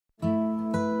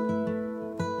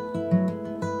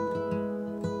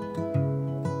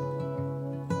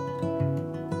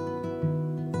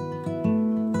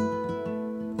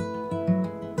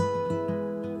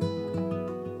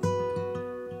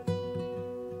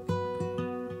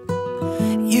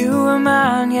You were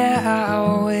mine, yeah, I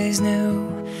always knew.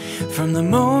 From the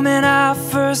moment I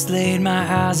first laid my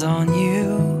eyes on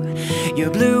you.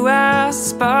 Your blue eyes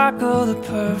sparkle, the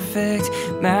perfect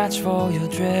match for your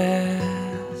dress.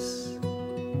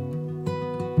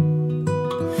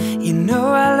 You know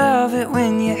I love it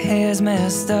when your hair's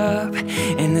messed up,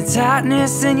 and the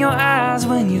tightness in your eyes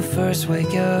when you first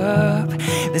wake up.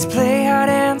 Let's play hide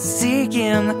and seek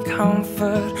in the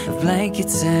comfort of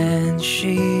blankets and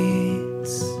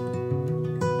sheets.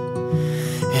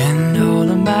 And all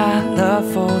of my love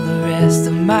for the rest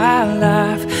of my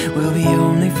life will be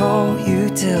only for you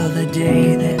till the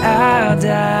day that I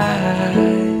die.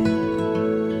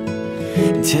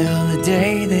 Till the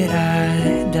day that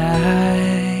I die.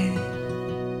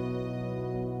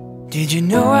 Did you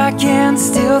know I can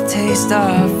still taste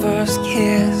our first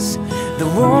kiss? The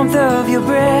warmth of your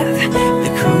breath,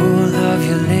 the cool of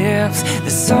your lips, the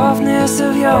softness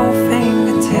of your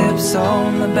fingertips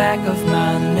on the back of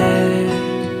my neck.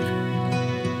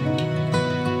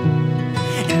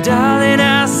 Darling,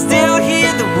 I still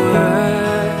hear the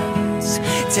words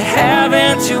to have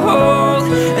and to hold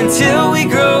until we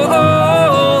grow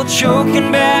old,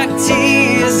 choking back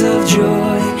tears of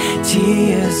joy,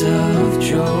 tears of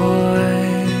joy.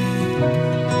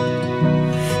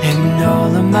 And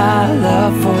all of my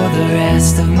love for the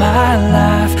rest of my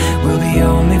life will be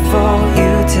only for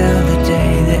you till the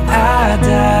day that I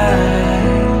die.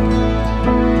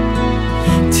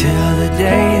 Till the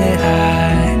day that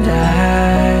I die.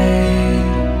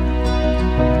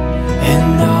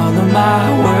 And all of my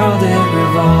world, it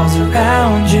revolves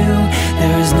around you.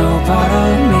 There is no part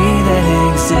of me that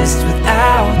exists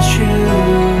without you.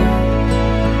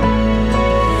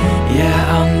 Yeah,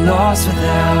 I'm lost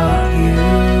without you.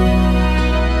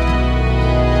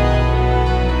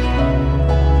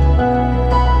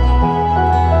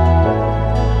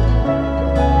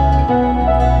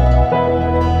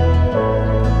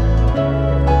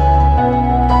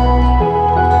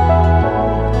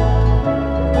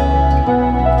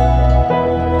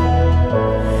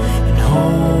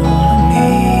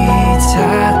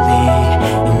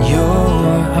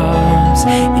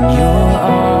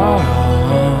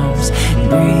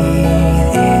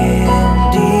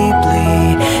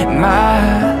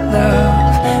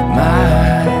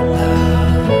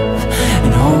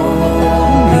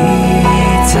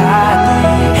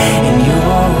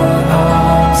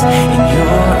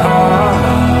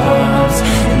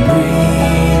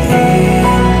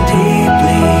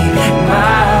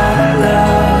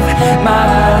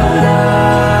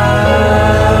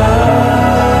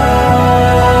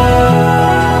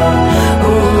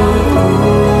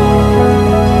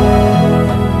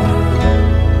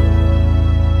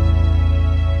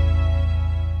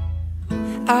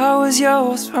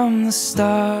 Yours from the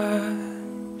start.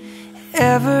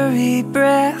 Every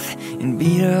breath and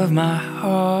beat of my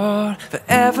heart.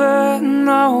 Forever and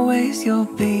always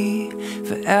you'll be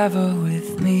forever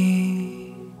with me.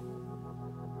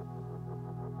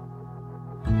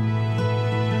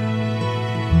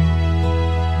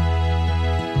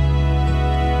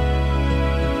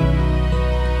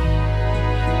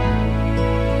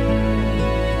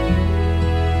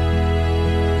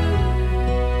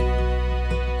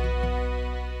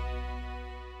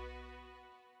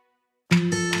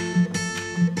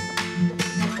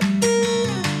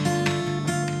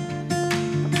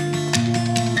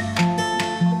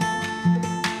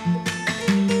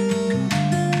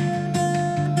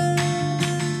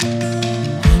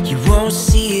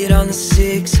 See it on the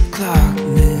 6 o'clock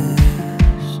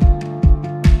news.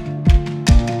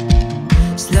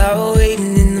 It's now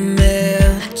waiting in the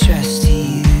mail, addressed to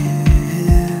you.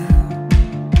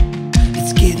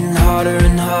 It's getting harder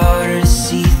and harder to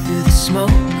see through the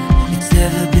smoke. It's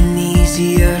never been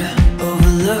easier to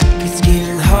overlook. It's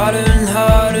getting harder and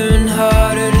harder and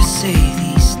harder to say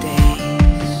these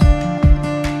days.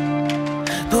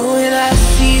 But when I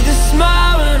see the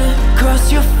smile run across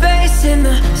your face and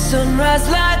the sunrise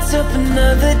lights up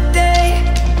another day,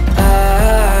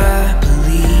 I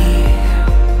believe,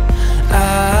 I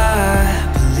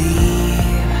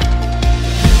believe.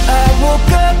 I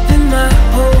woke up and my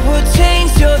whole world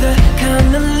changed. You're the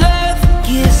kind of love that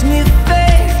gives me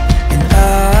faith. And I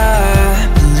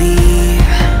believe,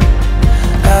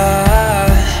 I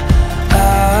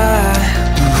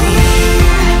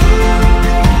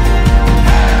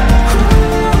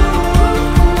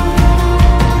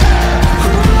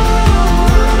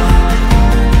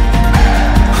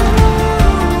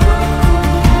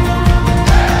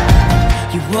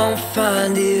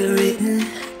find it written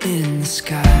in the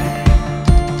sky.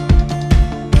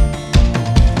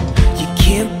 You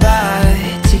can't buy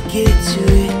a ticket to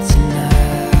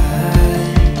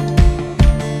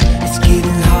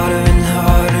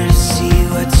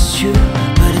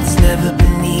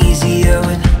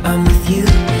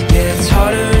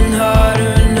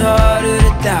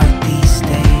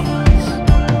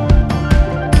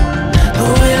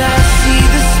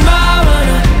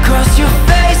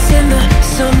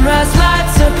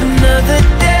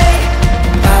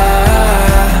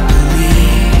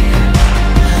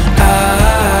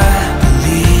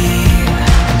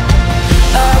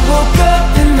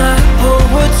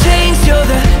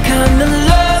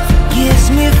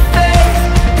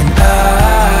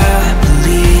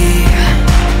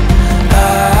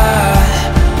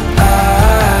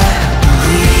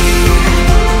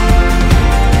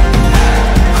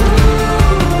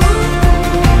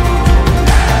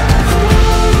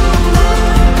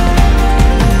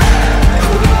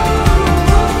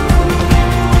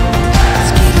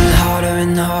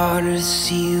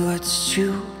it's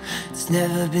true. It's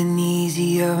never been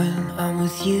easier when I'm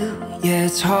with you. Yeah,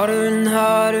 it's harder and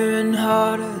harder and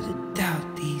harder to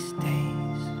doubt these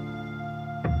days.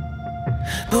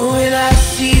 But when I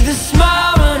see the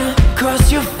smile run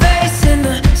across your face and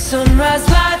the sunrise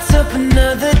lights up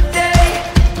another day,